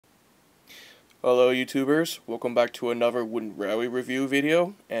Hello YouTubers, welcome back to another Wooden Railway review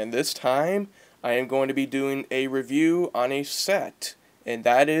video, and this time I am going to be doing a review on a set, and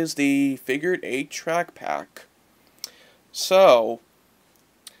that is the Figured 8 Track Pack. So,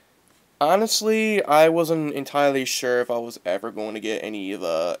 honestly, I wasn't entirely sure if I was ever going to get any of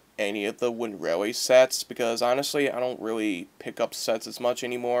the Wooden Railway sets, because honestly I don't really pick up sets as much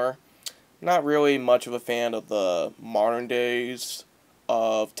anymore. Not really much of a fan of the modern days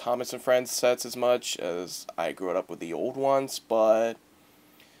of Thomas and Friends sets as much as I grew up with the old ones, but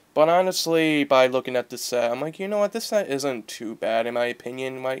honestly, by looking at this set, I'm like, you know what, this set isn't too bad in my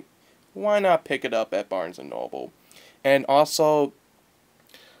opinion. Like, why not pick it up at Barnes and Noble? And also,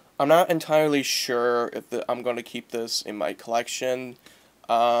 I'm not entirely sure if I'm going to keep this in my collection.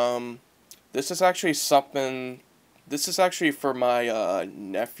 This is actually something. This is actually for my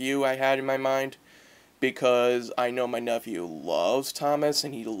nephew I had in my mind, because I know my nephew loves Thomas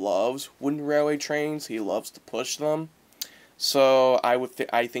and he loves wooden railway trains. He loves to push them. So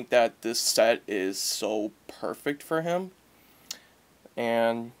I think that this set is so perfect for him.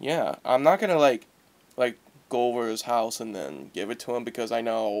 And yeah, I'm not gonna like go over his house and then give it to him, because I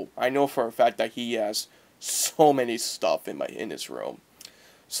know for a fact that he has so many stuff in his room.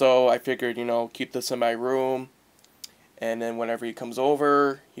 So I figured, keep this in my room, and then whenever he comes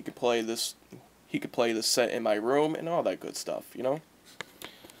over, he could play this set in my room and all that good stuff.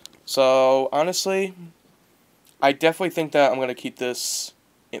 So, honestly, I definitely think that I'm going to keep this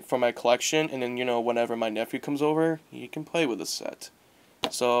for my collection, and then, whenever my nephew comes over, he can play with the set.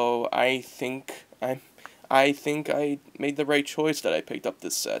 So, I think I made the right choice that I picked up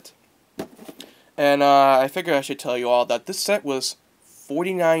this set. And, I figured I should tell you all that this set was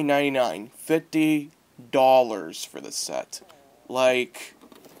 $49.99, $50 for this set. Like,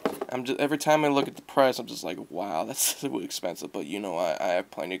 every time I look at the price, I'm just like, wow, that's really expensive. But I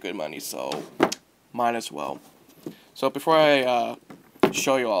have plenty of good money, so might as well. So before I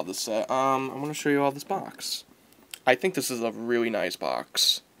show you all this set, I'm gonna show you all this box. I think this is a really nice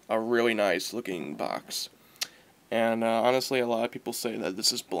box, a really nice looking box. And honestly, a lot of people say that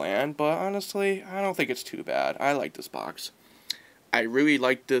this is bland, but honestly, I don't think it's too bad. I like this box. I really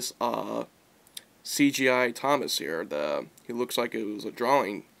like this CGI Thomas here. He looks like it was a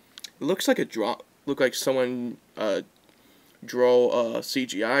drawing. It looks like someone draw a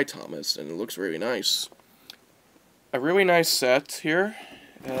CGI Thomas, and it looks really nice. A really nice set here,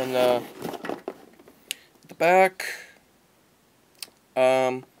 and at the back,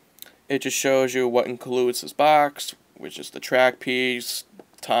 it just shows you what includes this box, which is the track piece,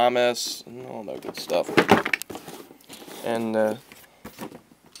 Thomas, and all that good stuff. And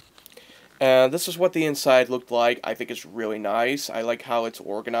this is what the inside looked like. I think it's really nice. I like how it's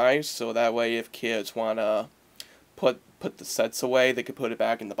organized, so that way if kids want to put the sets away, they could put it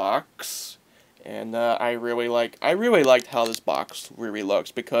back in the box. And I really liked how this box really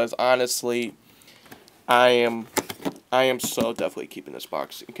looks, because honestly, I am so definitely keeping this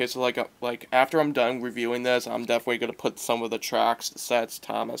box. In case of like after I'm done reviewing this, I'm definitely going to put some of the tracks, the sets,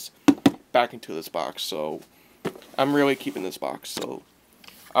 Thomas, back into this box. So I'm really keeping this box. So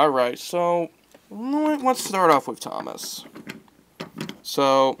alright, so let's start off with Thomas.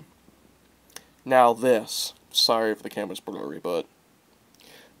 So, now this. Sorry if the camera's blurry, but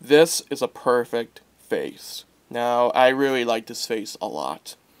this is a perfect face. Now, I really like this face a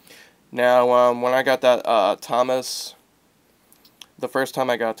lot. Now, when I got that Thomas, the first time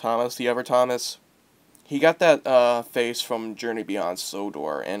I got Thomas, the other Thomas, he got that face from Journey Beyond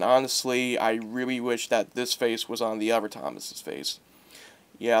Sodor, and honestly, I really wish that this face was on the other Thomas's face.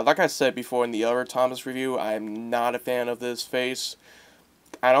 Yeah, like I said before in the other Thomas review, I'm not a fan of this face.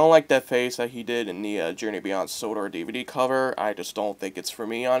 I don't like that face that he did in the Journey Beyond Sodor DVD cover. I just don't think it's for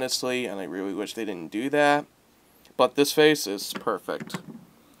me, honestly, and I really wish they didn't do that. But this face is perfect.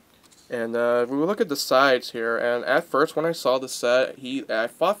 And we look at the sides here, and at first when I saw the set, I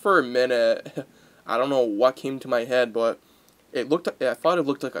thought for a minute, I don't know what came to my head, but I thought it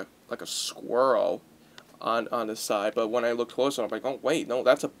looked like a squirrel on the side, but when I looked closer, I'm like, oh wait, no,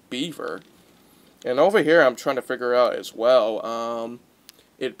 that's a beaver. And over here, I'm trying to figure out as well.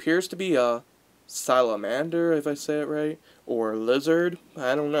 It appears to be a salamander, if I say it right, or a lizard.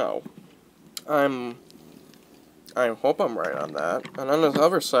 I don't know. I hope I'm right on that. And on the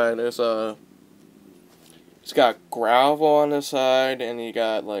other side is it's got gravel on the side, and you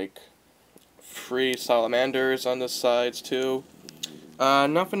got like 3 salamanders on the sides too.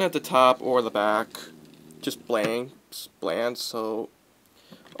 Nothing at the top or the back. Just bland, so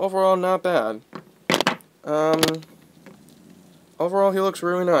overall not bad. Overall he looks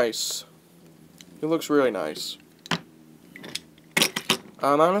really nice. He looks really nice.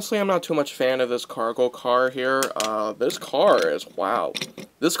 Honestly, I'm not too much fan of this cargo car here. This car is, wow.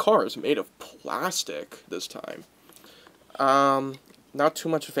 This car is made of plastic this time. Not too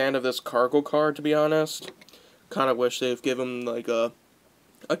much a fan of this cargo car, to be honest. Kind of wish they've given, like, a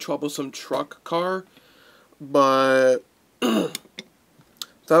troublesome truck car. But, that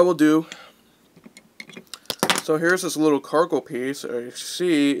will do. So here's this little cargo piece. As you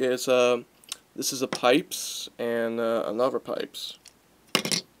see, is, this is a pipes and, another pipes.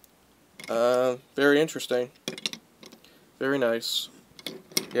 Very interesting. Very nice.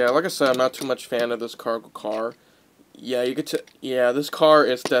 Yeah, like I said, I'm not too much fan of this cargo car. Yeah, yeah, this car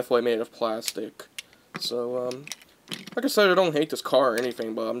is definitely made of plastic. So, like I said, I don't hate this car or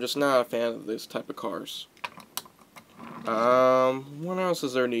anything, but I'm just not a fan of this type of cars. What else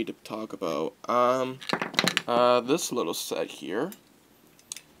is there need to talk about? This little set here.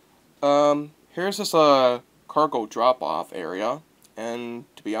 Here's this, cargo drop-off area. And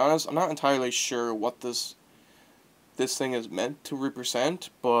to be honest, I'm not entirely sure what this thing is meant to represent,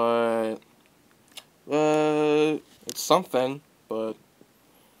 but it's something.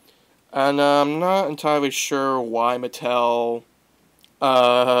 And I'm not entirely sure why Mattel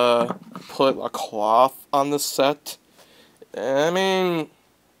put a cloth on the set. I mean,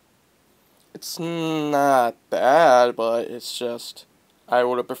 it's not bad, but it's just I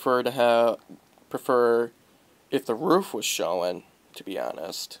would have preferred to prefer if the roof was showing, to be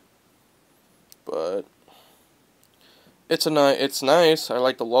honest. But it's nice. I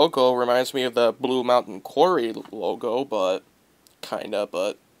like the logo. Reminds me of the Blue Mountain Quarry logo, but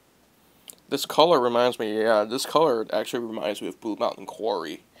this color reminds me. Yeah, this color actually reminds me of Blue Mountain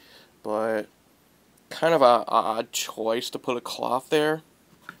Quarry, but kind of a odd choice to put a cloth there.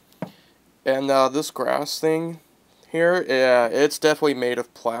 And this grass thing here, yeah, it's definitely made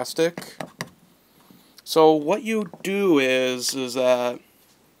of plastic. So what you do is that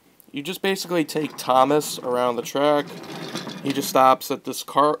you just basically take Thomas around the track. He just stops at this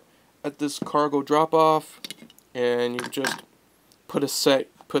cargo drop off, and you just put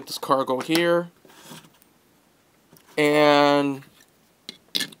this cargo here. And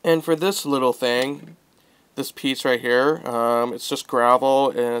for this little thing, this piece right here, it's just gravel,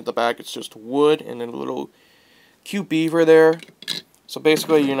 and at the back it's just wood and then a little cute beaver there. So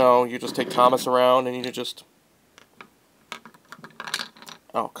basically, you know, you just take Thomas around and you just...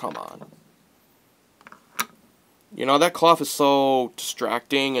 Oh, come on. You know, that cloth is so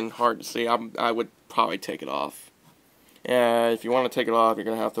distracting and hard to see. I would probably take it off. And if you want to take it off, you're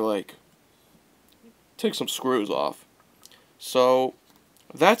going to have to, like, take some screws off. So,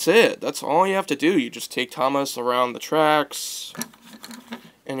 that's it. That's all you have to do. You just take Thomas around the tracks,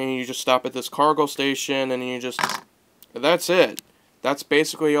 and then you just stop at this cargo station, and you just... That's it. That's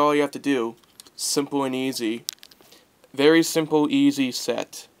basically all you have to do. Simple and easy. Very simple, easy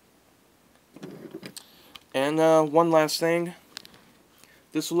set. And one last thing.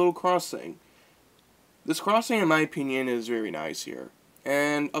 This little crossing. This crossing, in my opinion, is very nice here.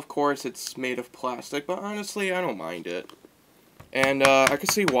 And, of course, it's made of plastic, but honestly, I don't mind it. And I can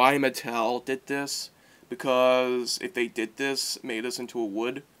see why Mattel did this. Because if they did this, made this into a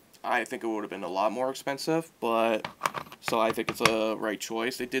wood, I think it would have been a lot more expensive, but so I think it's a right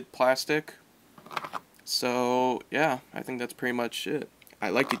choice. They did plastic. So, yeah, I think that's pretty much it. I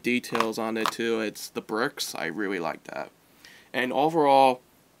like the details on it, too. It's the bricks. I really like that. And overall,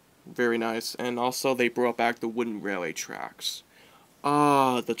 very nice. And also, they brought back the wooden railway tracks.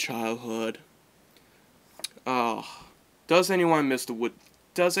 Ah, the childhood. Ah, does anyone miss the wood?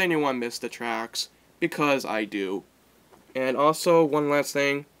 Does anyone miss the tracks? Because I do. And also, one last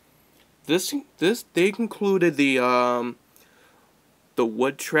thing. They concluded the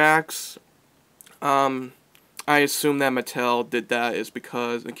wood tracks. I assume that Mattel did that is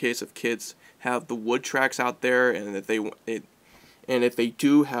because in case if kids have the wood tracks out there, and if they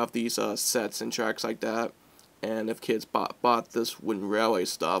do have these sets and tracks like that, and if kids bought this wooden railway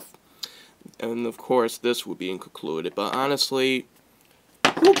stuff, and of course this would be included. But honestly,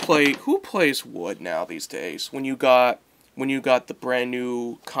 who plays wood now these days? When you got the brand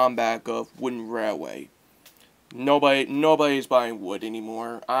new comeback of wooden railway. Nobody's buying wood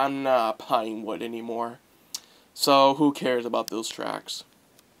anymore. I'm not buying wood anymore. So, who cares about those tracks?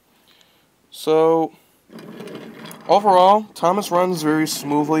 So, overall, Thomas runs very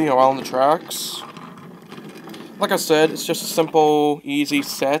smoothly around the tracks. Like I said, it's just a simple, easy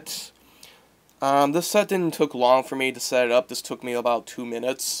set. This set didn't take long for me to set it up. This took me about 2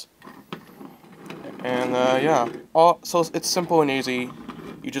 minutes. And, yeah. So, it's simple and easy.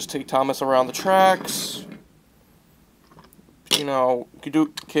 You just take Thomas around the tracks. You know,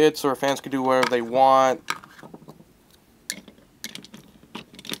 kids or fans could do whatever they want.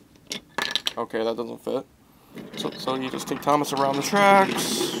 Okay, that doesn't fit. So you just take Thomas around the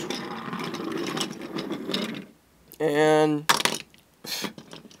tracks. And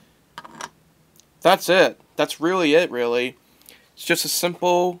that's it. That's really it, really. It's just a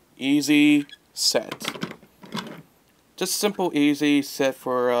simple, easy set. Just simple, easy set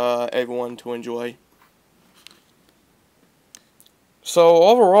for everyone to enjoy. So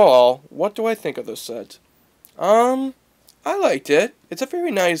overall, what do I think of this set? I liked it. It's a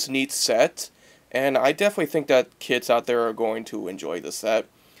very nice, neat set, and I definitely think that kids out there are going to enjoy the set.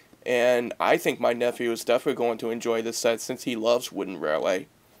 And I think my nephew is definitely going to enjoy this set since he loves Wooden Railway.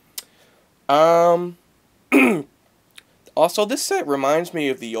 Um, Also, this set reminds me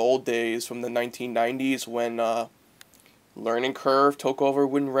of the old days from the 1990s when Learning Curve took over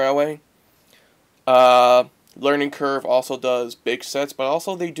Wooden Railway. Learning Curve also does big sets, but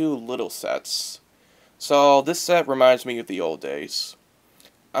also they do little sets. So this set reminds me of the old days.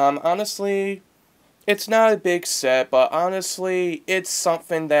 Honestly, it's not a big set, but honestly, it's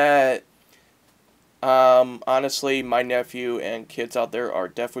something that, honestly, my nephew and kids out there are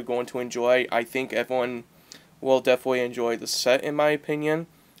definitely going to enjoy. I think everyone will definitely enjoy the set, in my opinion.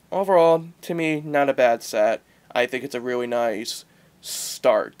 Overall, to me, not a bad set. I think it's a really nice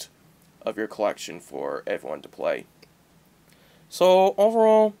start of your collection for everyone to play. So,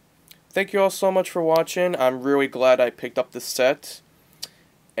 overall, thank you all so much for watching. I'm really glad I picked up this set.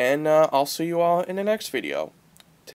 And I'll see you all in the next video.